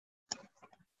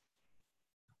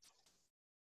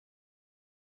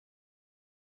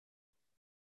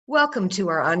Welcome to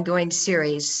our ongoing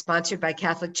series sponsored by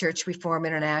Catholic Church Reform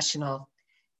International.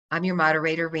 I'm your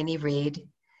moderator, Renee Reed.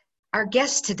 Our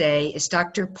guest today is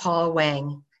Dr. Paul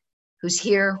Wang, who's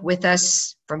here with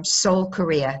us from Seoul,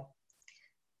 Korea.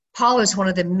 Paul is one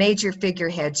of the major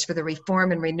figureheads for the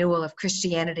reform and renewal of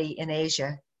Christianity in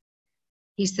Asia.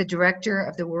 He's the director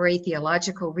of the Worry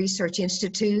Theological Research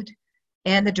Institute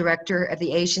and the director of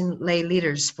the Asian Lay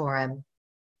Leaders Forum.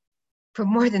 For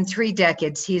more than 3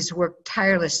 decades, he has worked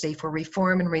tirelessly for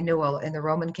reform and renewal in the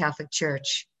Roman Catholic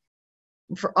Church.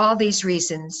 And for all these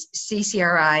reasons,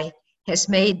 CCRI has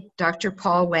made Dr.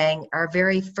 Paul Wang our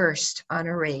very first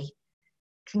honoree.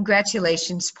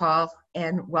 Congratulations, Paul,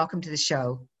 and welcome to the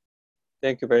show.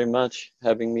 Thank you very much for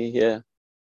having me here.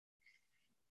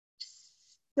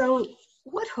 So,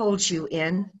 what holds you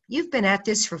in? You've been at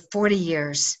this for 40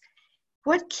 years.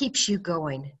 What keeps you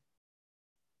going?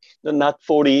 No, not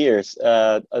 40 years,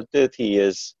 30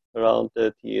 years, around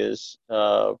 30 years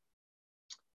from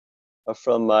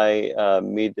my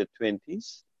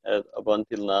mid-20s up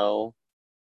until now.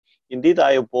 Indeed,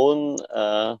 I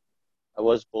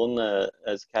was born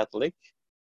as Catholic,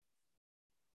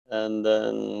 and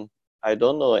then I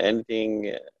don't know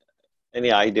any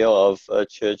idea of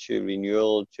church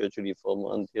renewal, church reform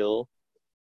until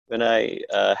when I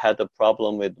had a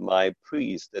problem with my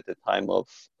priest at the time of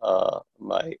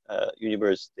my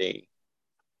university.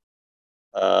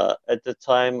 At the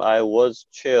time, I was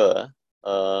chair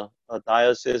a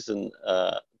diocesan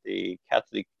the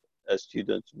Catholic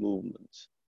students movement.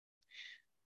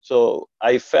 So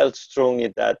I felt strongly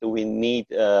that we need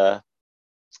some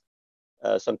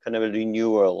kind of a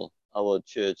renewal our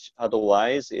church.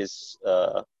 Otherwise, it's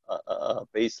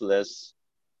baseless.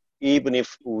 Even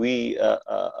if we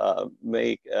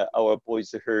make our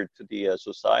voice heard to the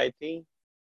society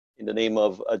in the name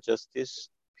of justice,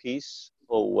 peace,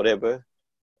 or whatever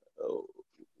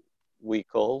we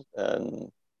call.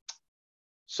 And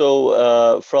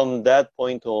so from that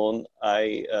point on,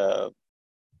 I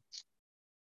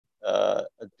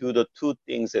do the 2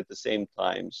 things at the same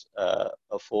time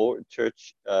for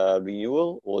church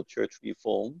renewal or church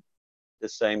reform, at the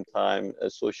same time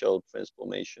social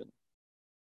transformation.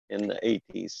 In the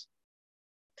 80s.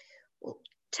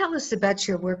 Tell us about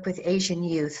your work with Asian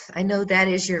youth. I know that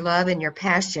is your love and your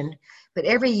passion, but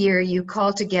every year you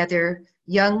call together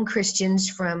young Christians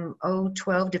from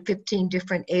 12 to 15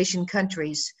 different Asian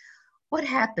countries. What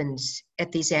happens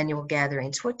at these annual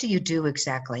gatherings? What do you do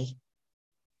exactly?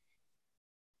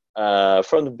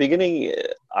 From the beginning,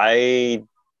 I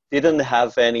didn't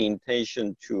have any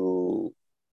intention to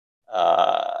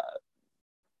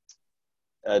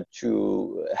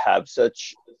have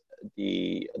such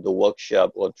the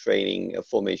workshop or training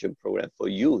formation program for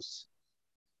youth.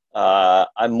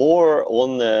 I'm more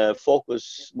on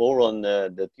focus more on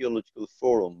the theological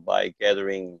forum by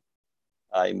gathering,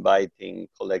 inviting,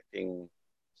 collecting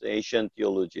the Asian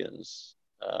theologians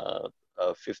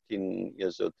 15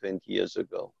 years or 20 years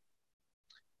ago.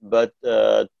 But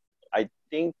I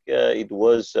think it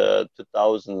was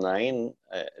 2009,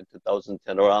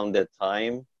 2010, around that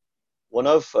time. One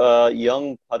of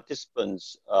young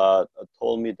participants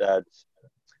told me that,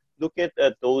 look at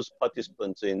those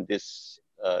participants in this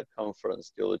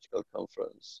conference, theological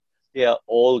conference. They are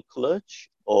all clergy,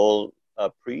 all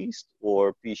priests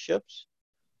or bishops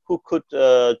who could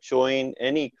join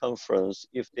any conference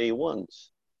if they want.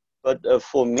 But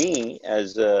for me,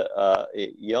 as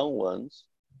young ones,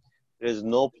 there's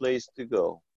no place to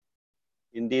go.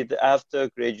 Indeed, after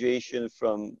graduation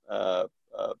from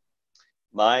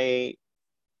my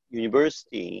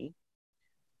university,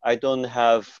 I don't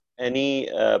have any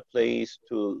place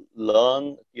to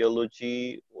learn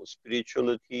theology or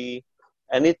spirituality,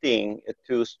 anything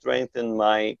to strengthen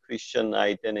my Christian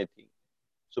identity.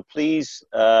 So please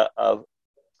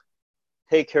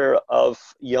take care of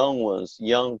young ones,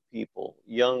 young people,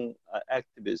 young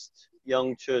activists,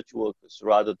 young church workers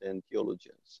rather than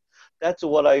theologians. That's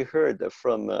what I heard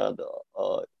from a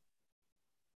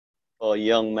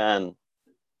young man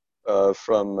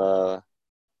from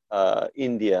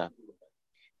India.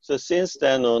 So since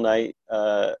then on,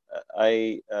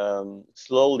 I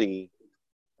slowly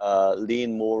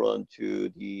lean more onto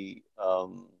the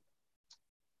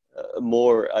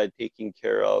more taking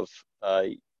care of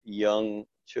young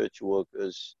church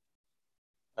workers.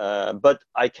 But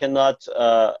I cannot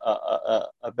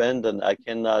abandon, I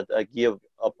cannot give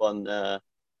up on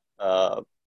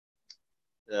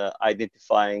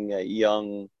identifying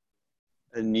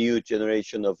a new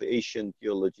generation of Asian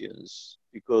theologians,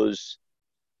 because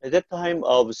at that time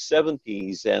of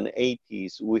 70s and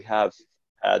 80s, we have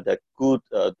had a good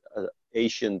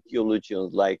Asian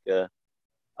theologians like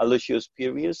Aloysius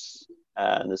Pirius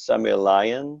and Samuel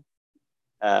Lyon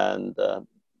and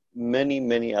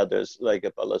many others like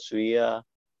Palasuia.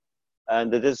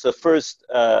 And it is the first,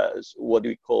 what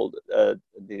we call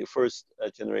the first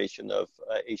generation of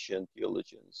Asian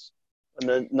theologians. And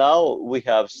then now we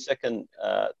have second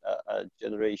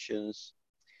generations,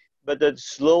 but that's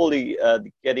slowly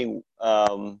getting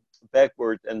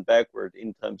backward and backward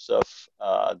in terms of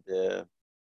the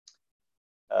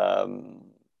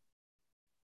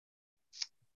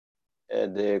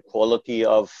quality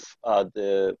of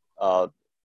the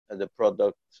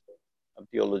product of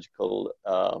theological,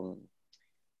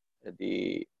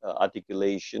 the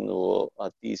articulation or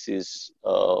thesis,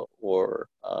 or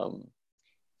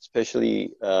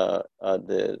especially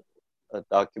the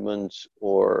documents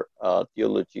or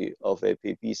theology of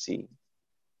FABC.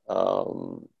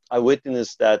 I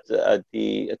witnessed that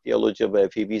the theology of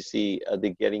FABC,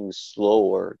 they're getting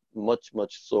slower, much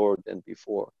slower than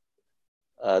before.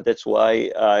 That's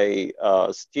why I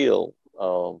still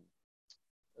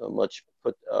much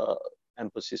put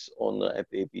emphasis on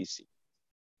FABC.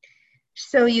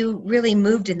 So you really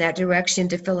moved in that direction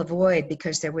to fill a void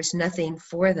because there was nothing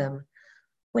for them.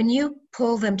 When you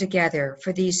pull them together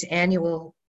for these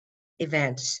annual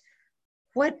events,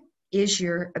 what is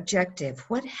your objective?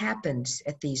 What happens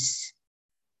at these?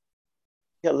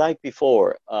 Yeah, like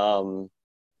before I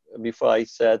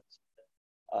said,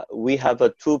 we have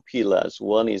two pillars.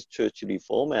 One is church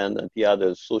reform and the other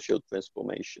is social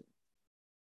transformation.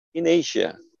 In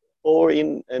Asia or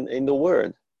in the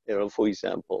world, for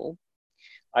example,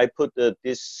 I put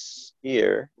this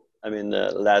year,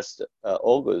 last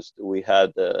August, we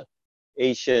had the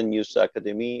Asian News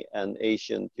Academy and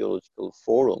Asian Theological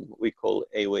Forum, we call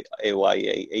AYA,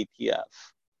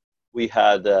 ATF. We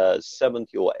had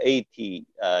 70 or 80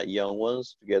 young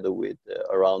ones together with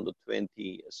around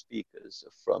 20 speakers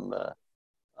from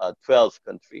 12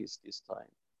 countries this time.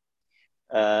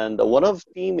 And one of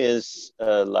the theme is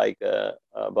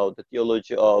about the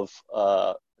theology of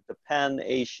the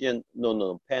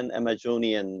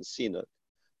Pan-Amazonian Synod,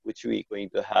 which we're going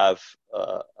to have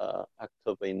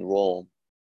October in Rome.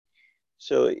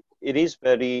 So it is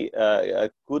very a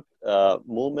good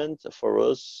moment for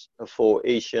us, for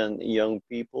Asian young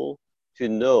people, to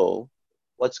know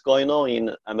what's going on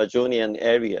in Amazonian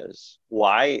areas.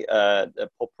 Why the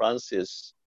Pope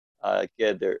Francis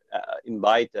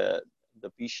invite the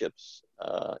bishops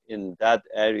in that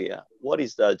area? What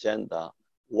is the agenda?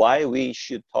 Why we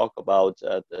should talk about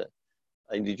the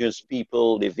indigenous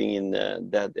people living in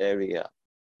that area?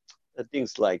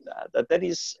 Things like that. That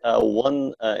is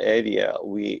one area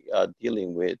we are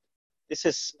dealing with. This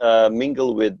is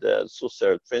mingled with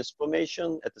social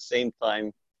transformation, at the same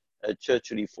time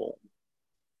church reform,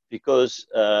 because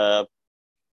the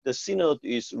synod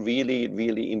is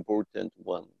really important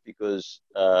one, because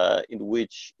in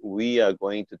which we are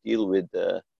going to deal with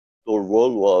the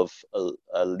role of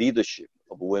leadership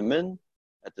of women,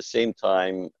 at the same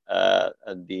time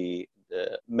the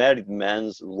married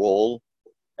man's role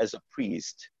as a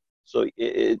priest. So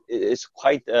it's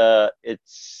quite,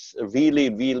 it's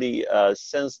really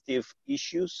sensitive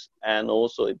issues, and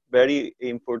also very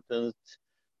important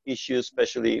issues,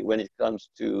 especially when it comes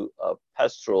to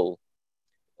pastoral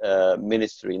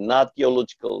ministry, not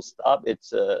theological stuff.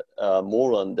 It's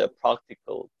more on the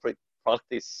practical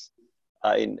practice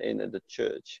in the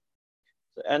church.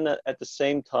 And at the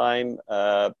same time,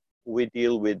 we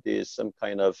deal with this, some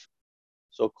kind of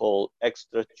so-called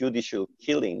extrajudicial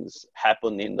killings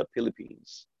happen in the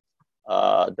Philippines,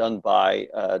 done by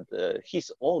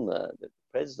his own the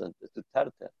president,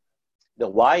 Duterte.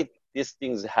 Why these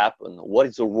things happen? What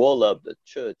is the role of the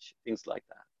church? Things like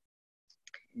that.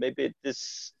 Maybe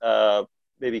this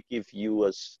maybe give you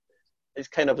it's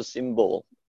kind of a symbol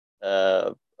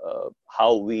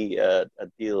how we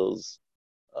deals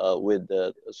with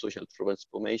the social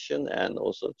transformation and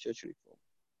also church reform.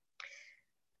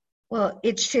 Well,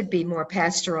 it should be more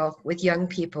pastoral with young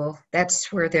people. That's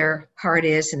where their heart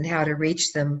is and how to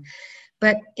reach them.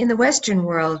 But in the Western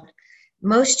world,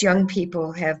 most young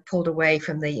people have pulled away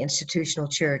from the institutional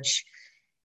church,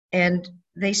 and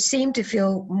they seem to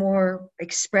feel more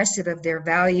expressive of their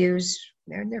values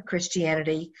and their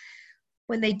Christianity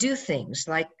when they do things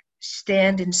like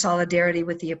stand in solidarity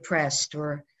with the oppressed,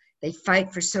 or they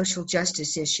fight for social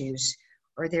justice issues,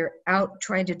 or they're out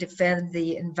trying to defend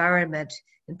the environment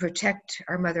and protect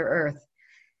our Mother Earth.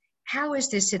 How is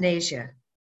this in Asia?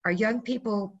 Are young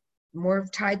people more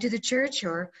tied to the church,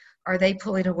 or are they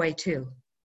pulling away too?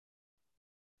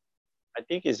 I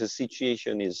think the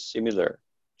situation is similar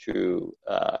to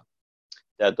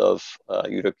that of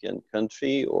European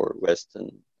country or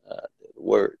Western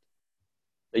world.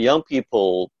 the young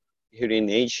people here in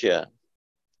Asia,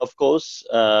 of course,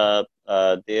 I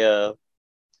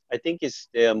think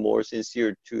they're more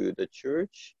sincere to the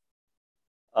church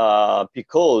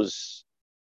because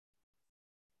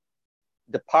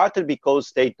partly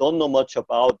because they don't know much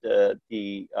about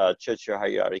the church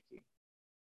hierarchy.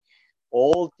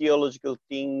 All theological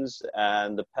things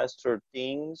and the pastoral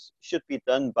things should be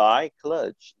done by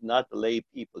clergy, not lay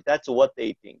people. That's what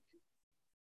they think.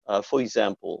 For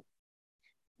example,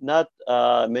 not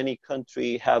many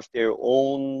countries have their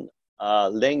own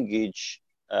language.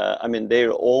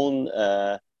 Their own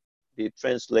the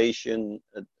translation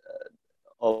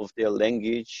of their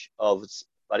language of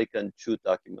Vatican II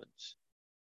documents.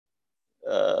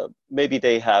 Maybe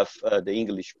they have the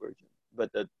English version, but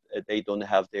they don't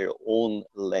have their own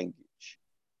language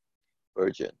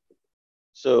version.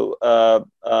 So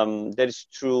that is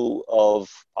true of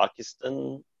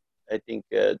Pakistan, I think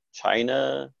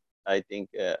China, I think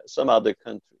some other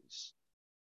countries.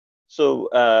 So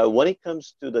when it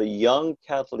comes to the young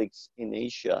Catholics in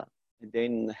Asia,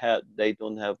 they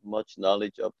don't have much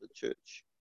knowledge of the church.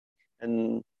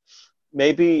 And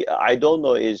maybe, I don't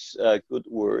know is a good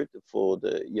word for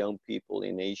the young people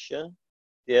in Asia.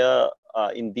 They are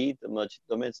indeed much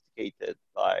domesticated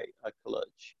by a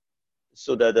clergy.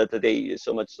 So that they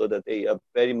so much so that they are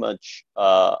very much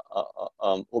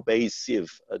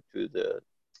obeysive to the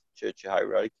church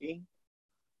hierarchy.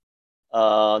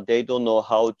 They don't know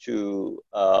how to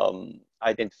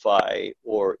identify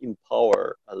or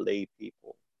empower lay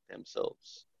people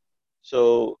themselves.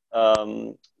 So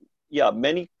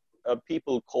many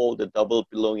people call the double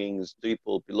belongings,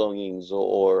 triple belongings,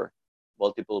 or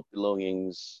multiple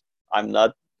belongings. I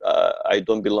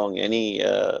don't belong any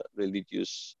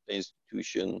religious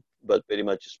institution, but very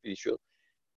much spiritual.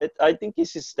 I think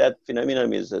that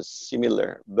phenomenon is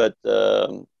similar, but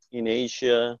in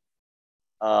Asia,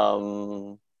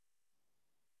 I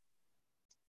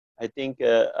think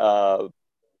they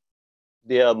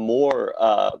are more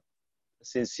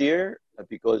sincere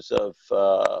because of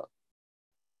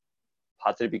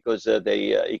partly because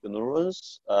they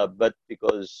ignorance, but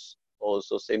because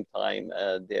also same time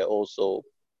they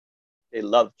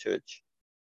love church.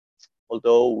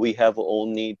 Although we have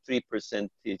only 3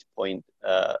 percentage point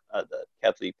the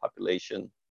Catholic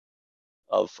population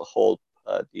of whole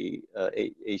the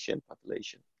Asian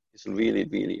population. It's really,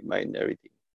 really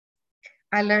minority.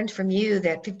 I learned from you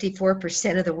that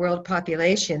 54% of the world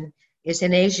population is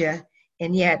in Asia,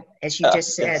 and yet, as you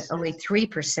just said, yes. only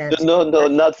 3%. No,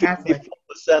 not Catholic.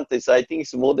 54%. I think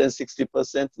it's more than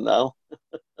 60% now.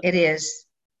 It is.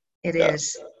 It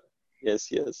is.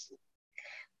 Yes, yes.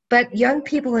 But young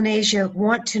people in Asia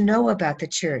want to know about the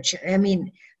church. I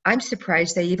mean, I'm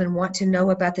surprised they even want to know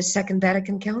about the Second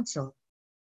Vatican Council.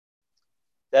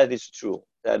 That is true.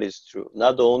 That is true.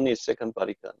 Not only Second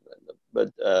Vatican, but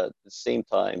at the same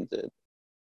time,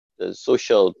 the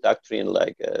social doctrine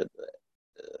like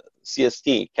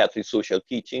CST, Catholic Social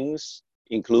Teachings,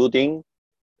 including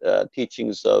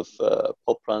teachings of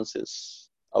Pope Francis,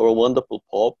 our wonderful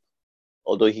Pope,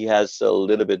 although he has a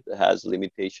little bit has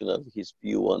limitation of his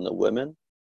view on the women,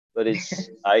 but it's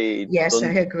Yes,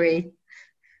 I agree.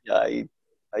 Yeah,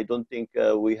 I don't think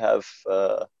we have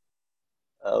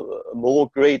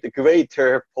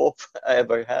greater Pope I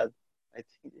ever had. I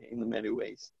think in many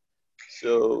ways.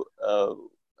 So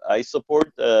we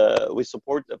support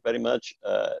very much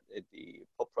the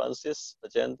Pope Francis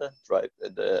agenda, drive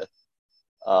the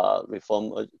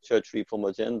church reform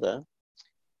agenda.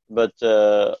 But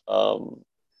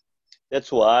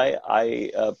that's why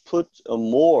I put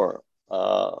more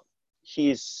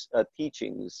his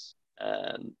teachings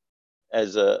and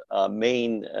as a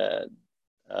main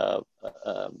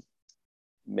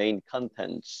main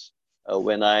contents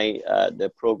when I the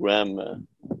program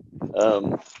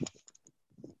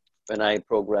when I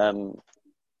program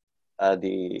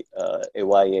the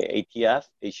AYA ATF,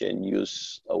 Asian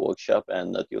Youth Workshop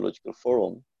and Theological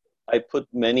Forum. I put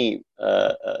many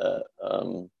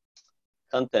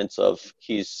contents of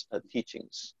his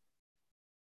teachings.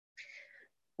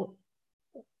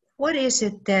 What is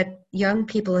it that young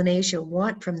people in Asia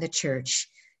want from the church?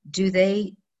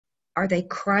 Are they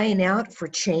crying out for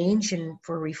change and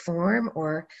for reform,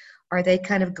 or are they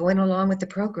kind of going along with the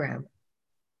program?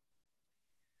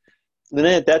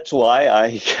 That's why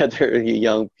I gather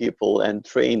young people and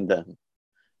train them,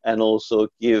 and also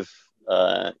give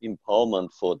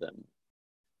empowerment for them.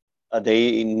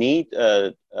 They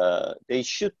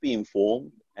should be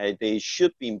informed, they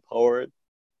should be empowered,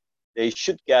 they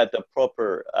should get the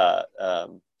proper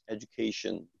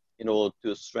education in order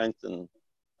to strengthen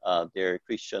their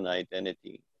Christian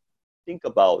identity. Think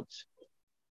about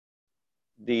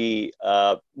the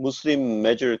Muslim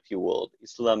majority world,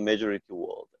 Islam majority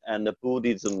world, and the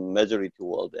Buddhism majority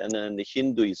world, and then the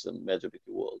Hinduism majority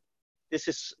world. This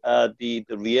is the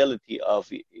reality of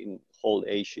in whole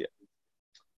Asia.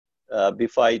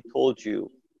 Before I told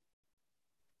you,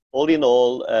 all in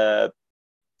all,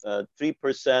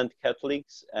 3%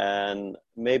 Catholics and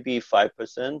maybe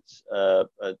 5%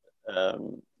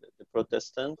 the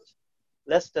Protestant,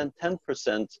 less than 10%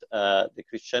 the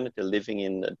Christianity living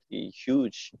in the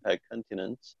huge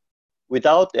continent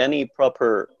without any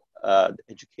proper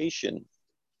education.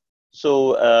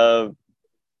 So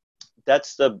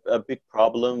that's a big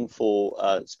problem for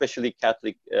especially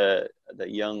Catholic, the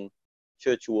young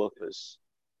church workers.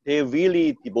 They're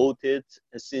really devoted,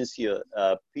 sincere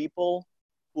people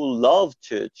who love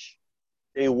church.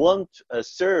 They want to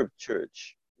serve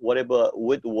church,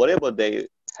 with whatever they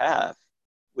have,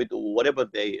 with whatever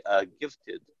they are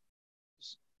gifted.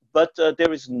 But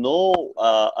there is no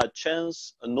a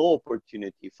chance, no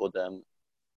opportunity for them.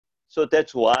 So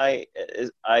that's why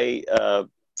I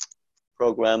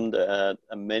programmed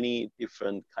many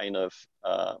different kind of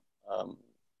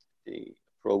the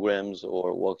programs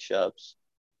or workshops,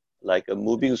 like a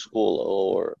moving school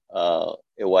or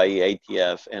AYE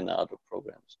ATF and other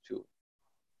programs too.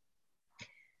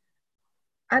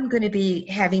 I'm going to be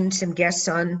having some guests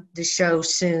on the show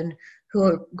soon who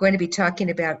are going to be talking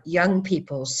about young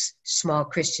people's small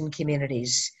Christian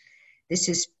communities. This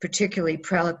is particularly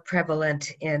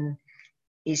prevalent in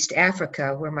East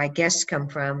Africa, where my guests come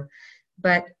from.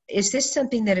 But is this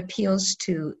something that appeals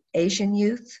to Asian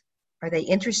youth? Are they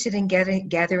interested in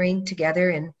gathering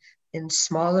together in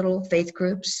small little faith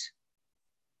groups?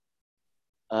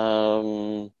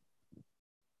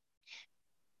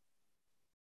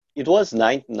 It was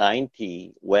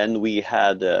 1990 when we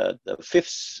had the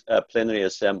fifth plenary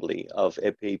assembly of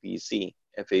FABC.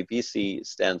 FABC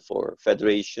stands for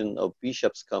Federation of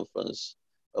Bishops' Conference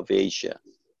of Asia.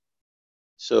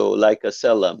 So like a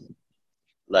Salem,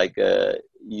 like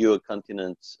your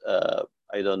continent,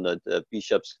 I don't know, the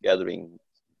bishops gathering.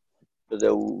 But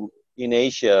in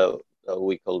Asia,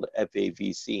 we called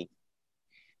FAVC.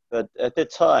 But at the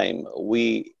time,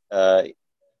 we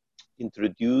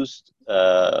introduced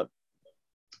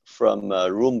from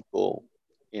Rumco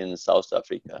in South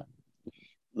Africa,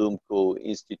 Rumco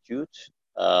Institute,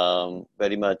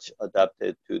 very much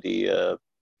adapted to the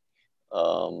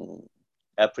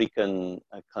African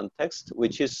context,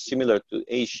 which is similar to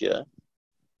Asia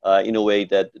in a way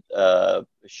that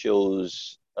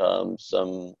shows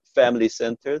some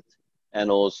family-centered and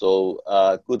also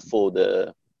good for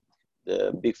the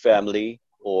big family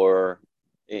or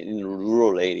in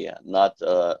rural area, not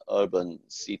urban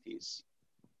cities.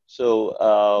 So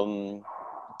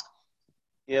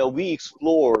yeah, we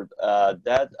explored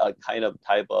that kind of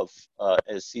type of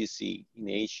SCC in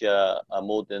Asia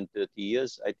more than 30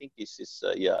 years. I think this is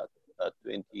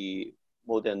 20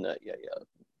 more than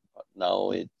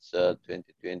now it's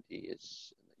 2020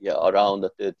 is around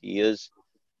 30 years.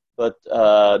 But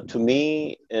to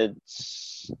me,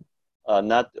 it's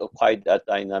not quite that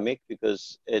dynamic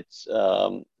because it's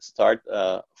start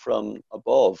from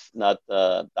above, not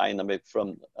dynamic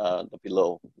from the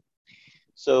below.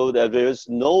 So that there is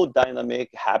no dynamic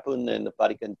happen in the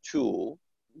Vatican II,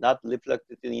 not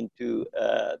reflected into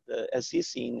the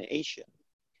SCC in Asia.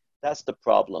 That's the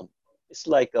problem. It's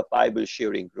like a Bible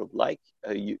sharing group, like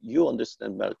you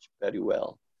understand very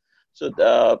well. So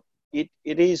it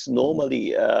is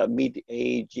normally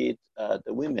mid-aged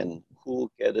the women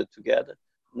who gather together.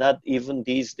 Not even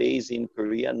these days in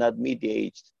Korea, not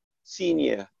mid-aged,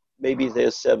 senior, maybe they're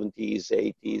 70s,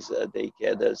 80s, they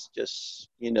gather just,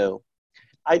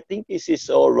 I think this is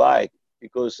all right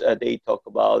because they talk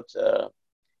about,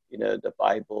 the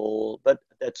Bible, but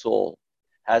that's all.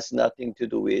 Has nothing to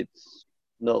do with,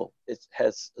 no, it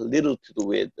has little to do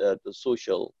with the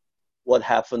social, what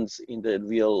happens in the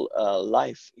real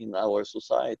life in our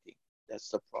society. That's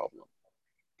the problem.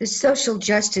 The social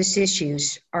justice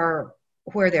issues are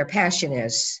where their passion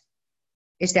is.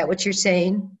 Is that what you're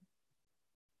saying?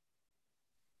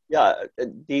 Yeah,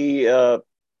 there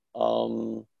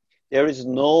is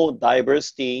no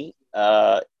diversity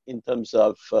in terms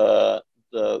of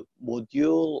the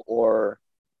module or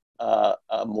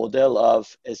a model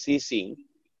of SCC.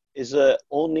 Is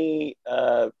only,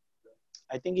 I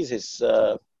think it is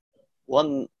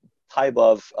one type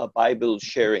of Bible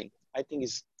sharing. I think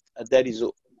that is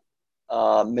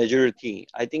majority.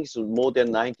 I think it's more than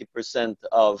 90%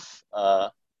 of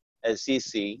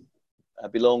SCC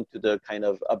belong to the kind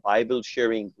of a Bible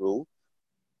sharing group.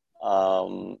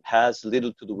 Has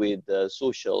little to do with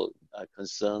social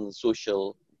concerns,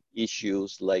 social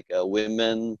issues like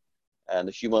women and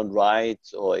human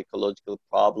rights or ecological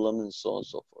problems and so on and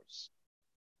so forth.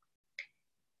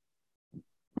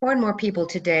 More and more people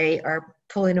today are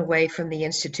pulling away from the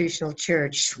institutional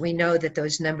church. We know that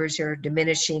those numbers are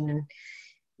diminishing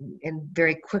and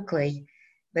very quickly,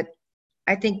 but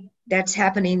I think that's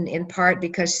happening in part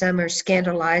because some are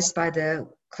scandalized by the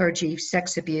clergy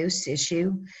sex abuse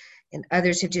issue, and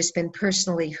others have just been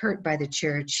personally hurt by the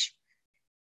church.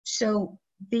 So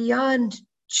beyond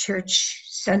church,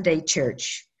 Sunday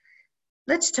church,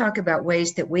 let's talk about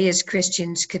ways that we as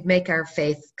Christians could make our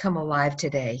faith come alive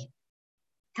today.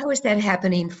 How is that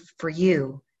happening for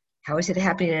you? How is it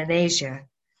happening in Asia,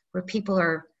 where people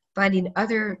are finding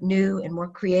other new and more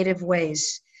creative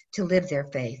ways to live their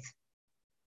faith?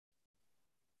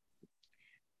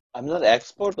 I'm not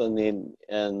expert in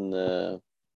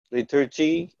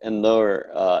liturgy and nor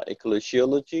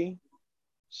ecclesiology,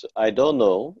 so I don't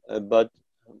know. But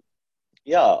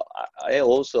yeah, I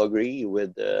also agree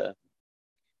with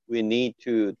we need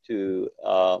to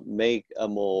make a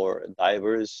more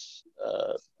diverse,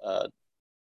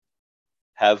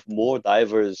 have more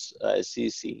diverse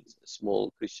SCC,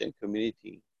 small Christian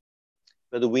community.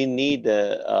 But we need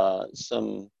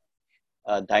some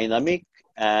dynamic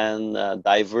and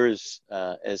diverse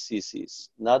SCCs,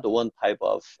 not one type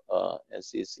of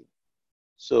SCC.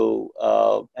 So,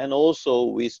 and also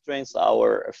we strengthen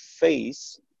our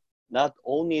faith, not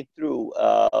only through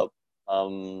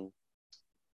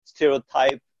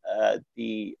stereotype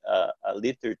the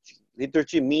liturgy.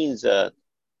 Liturgy means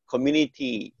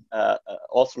community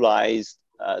authorized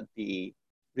the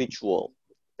ritual.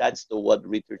 That's what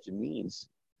liturgy means.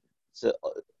 So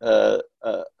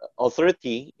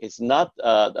authority is not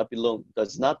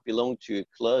does not belong to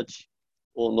clergy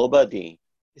or nobody.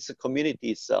 It's a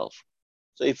community itself.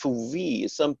 So if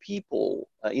some people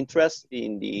are interested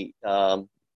in the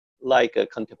like a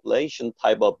contemplation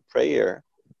type of prayer,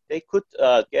 they could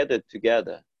gather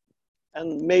together.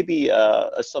 And maybe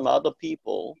some other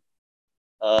people,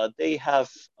 they have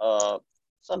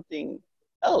something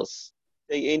else.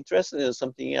 They're interested in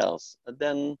something else. And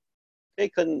then they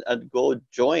can go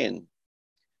join.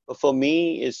 But for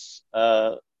me,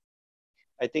 I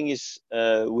think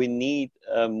we need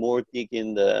more dig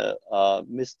in the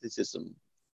mysticism,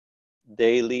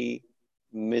 daily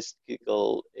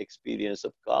mystical experience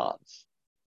of God.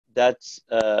 That's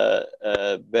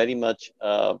very much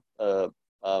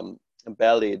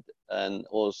valid and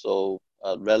also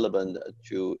relevant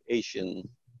to Asian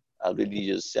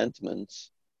religious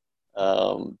sentiments,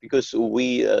 because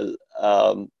we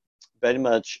very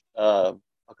much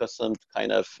accustomed to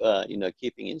kind of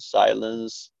keeping in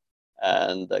silence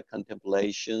and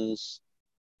contemplations,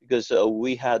 because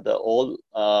we had all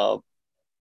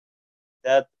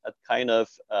that kind of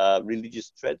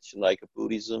religious tradition like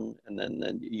Buddhism and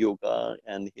then yoga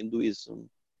and Hinduism,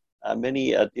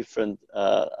 many different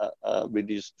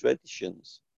religious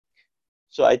traditions.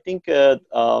 So I think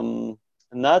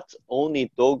not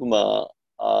only dogma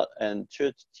and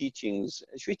church teachings,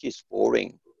 which is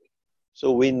boring.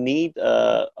 So we need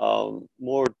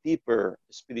more deeper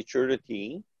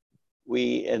spirituality.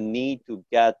 We need to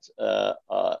get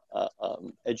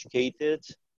educated,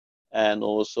 and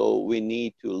also we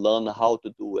need to learn how to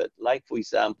do it. Like, for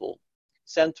example,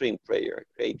 centering prayer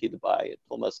created by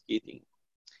Thomas Keating.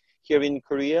 Here in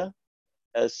Korea,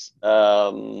 as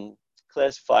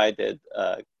classified it,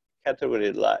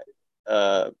 category like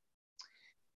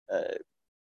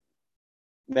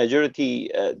majority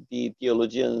the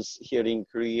theologians here in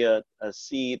Korea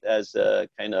see it as a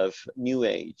kind of new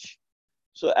age.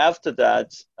 So after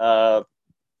that,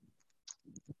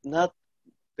 not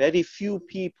very few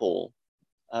people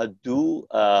do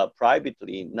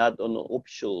privately, not on an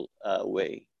official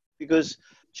way, because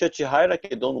church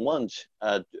hierarchy don't want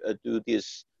to do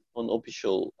this on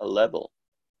official level.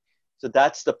 So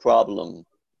that's the problem.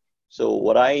 So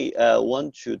what I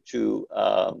want you to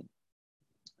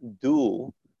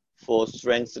do for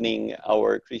strengthening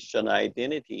our Christian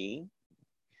identity,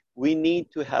 we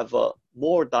need to have a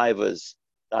more diverse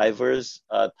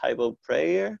type of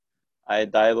prayer, a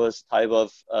diverse type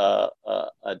of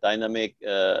a dynamic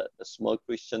small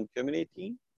Christian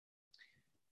community.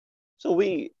 So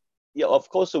of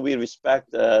course, we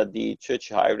respect the church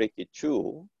hierarchy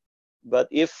too. But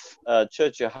if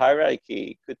church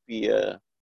hierarchy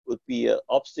would be an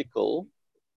obstacle,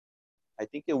 I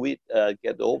think we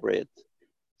get over it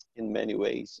in many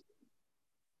ways.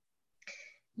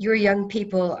 Your young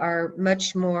people are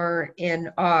much more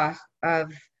in awe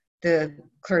of the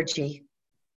clergy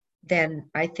than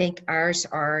I think ours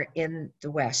are in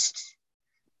the West.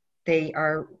 They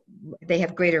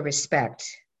have greater respect.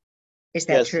 Is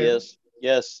that true?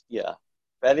 Yes, yeah.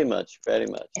 Very much, very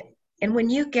much. And when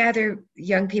you gather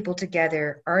young people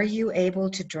together, are you able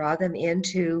to draw them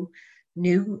into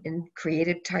new and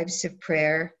creative types of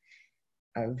prayer,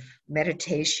 of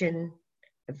meditation,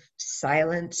 of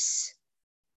silence? Are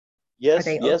Yes,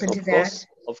 they yes, open to that?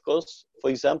 of course. For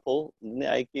example,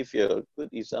 I give you a good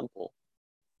example.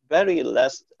 Very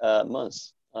last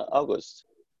month, August,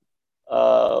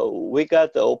 we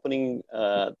got the opening,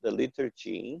 the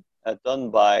liturgy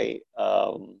done by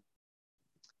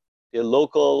the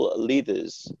local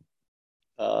leaders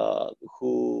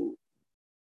who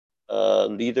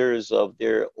leaders of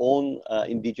their own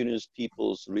indigenous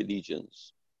peoples'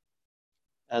 religions.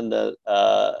 And the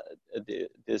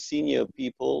senior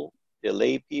people, the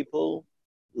lay people,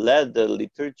 led the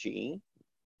liturgy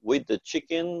with the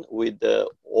chicken, with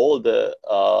all the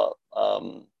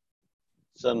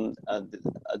some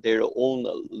their own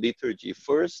liturgy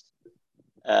first,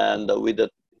 and with the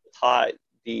tie,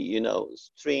 the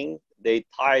string, they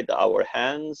tied our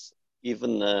hands,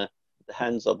 even the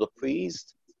hands of the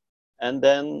priest, and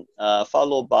then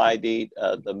followed by the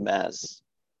mass.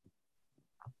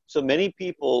 So many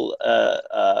people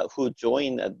who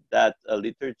joined that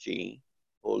liturgy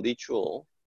or ritual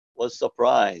was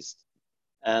surprised.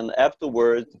 And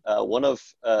afterward, one of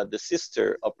the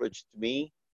sister approached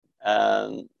me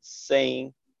and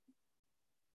saying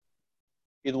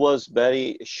it was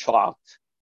very shocked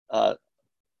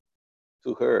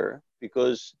to her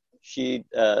because she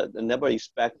never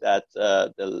expect that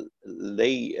the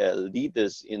lay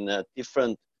leaders in a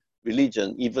different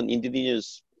religion, even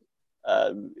indigenous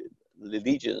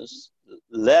religions,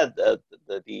 led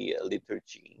the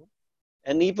liturgy,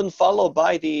 and even followed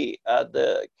by the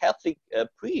Catholic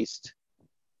priest.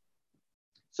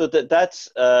 So that's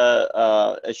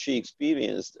as she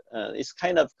experienced. It's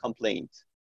kind of complaint,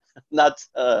 not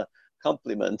a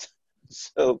compliment.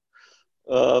 So,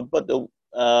 but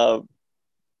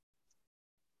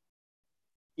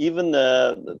even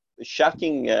the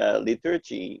shocking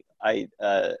liturgy I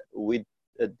with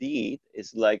a deed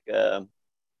is like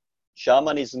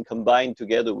shamanism combined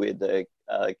together with the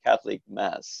Catholic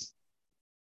Mass.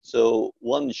 So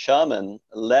one shaman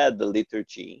led the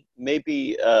liturgy.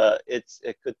 Maybe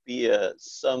it could be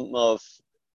some of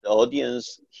the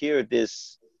audience hear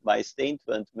this my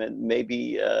statement.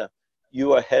 Maybe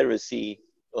you are heresy.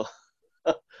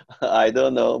 I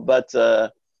don't know, but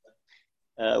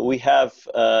we have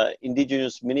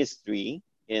indigenous ministry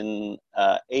in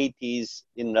 80s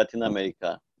in Latin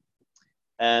America,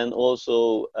 and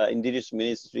also indigenous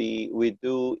ministry we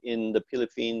do in the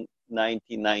Philippines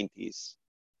 1990s.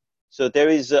 So there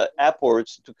is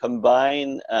efforts to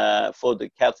combine for the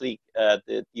Catholic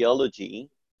the theology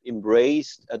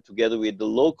embraced together with the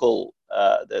local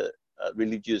the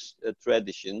religious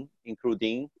tradition,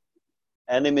 including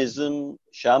animism,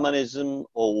 shamanism,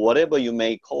 or whatever you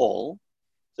may call.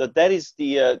 So that is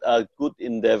the good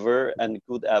endeavor and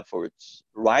good efforts,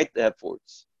 right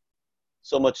efforts.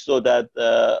 So much so that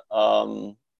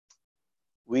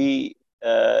we,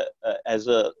 as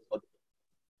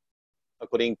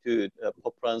according to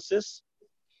Pope Francis,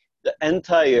 the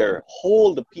entire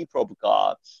whole the people of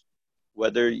God,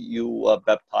 whether you are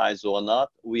baptized or not,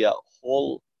 we are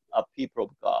whole a people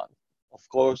of God. Of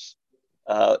course,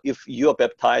 if you are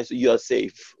baptized, you are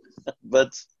safe,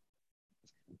 but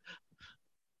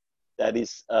that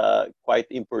is quite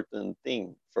important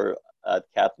thing for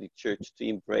Catholic Church to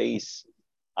embrace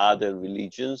other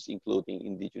religions, including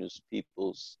indigenous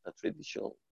peoples'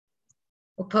 traditional.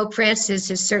 Well, Pope Francis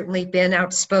has certainly been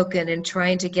outspoken in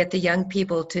trying to get the young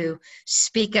people to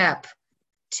speak up,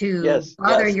 to Yes,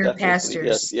 bother yes, your definitely. Yes,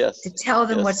 pastors, yes, to tell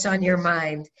them yes. what's on your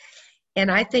mind. And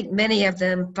I think many of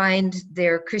them find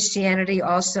their Christianity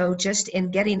also just in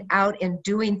getting out and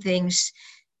doing things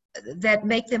that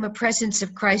make them a presence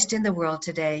of Christ in the world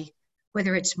today,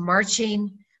 whether it's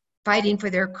marching, fighting for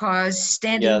their cause,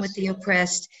 standing with Yes. the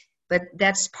oppressed, but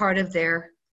that's part of their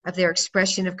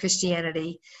expression of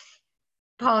Christianity.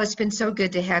 Paul, it's been so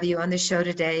good to have you on the show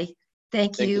today.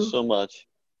 Thank Thank you you, so much.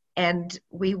 and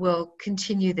we will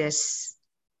continue this.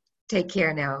 Take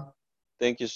care now. Thank you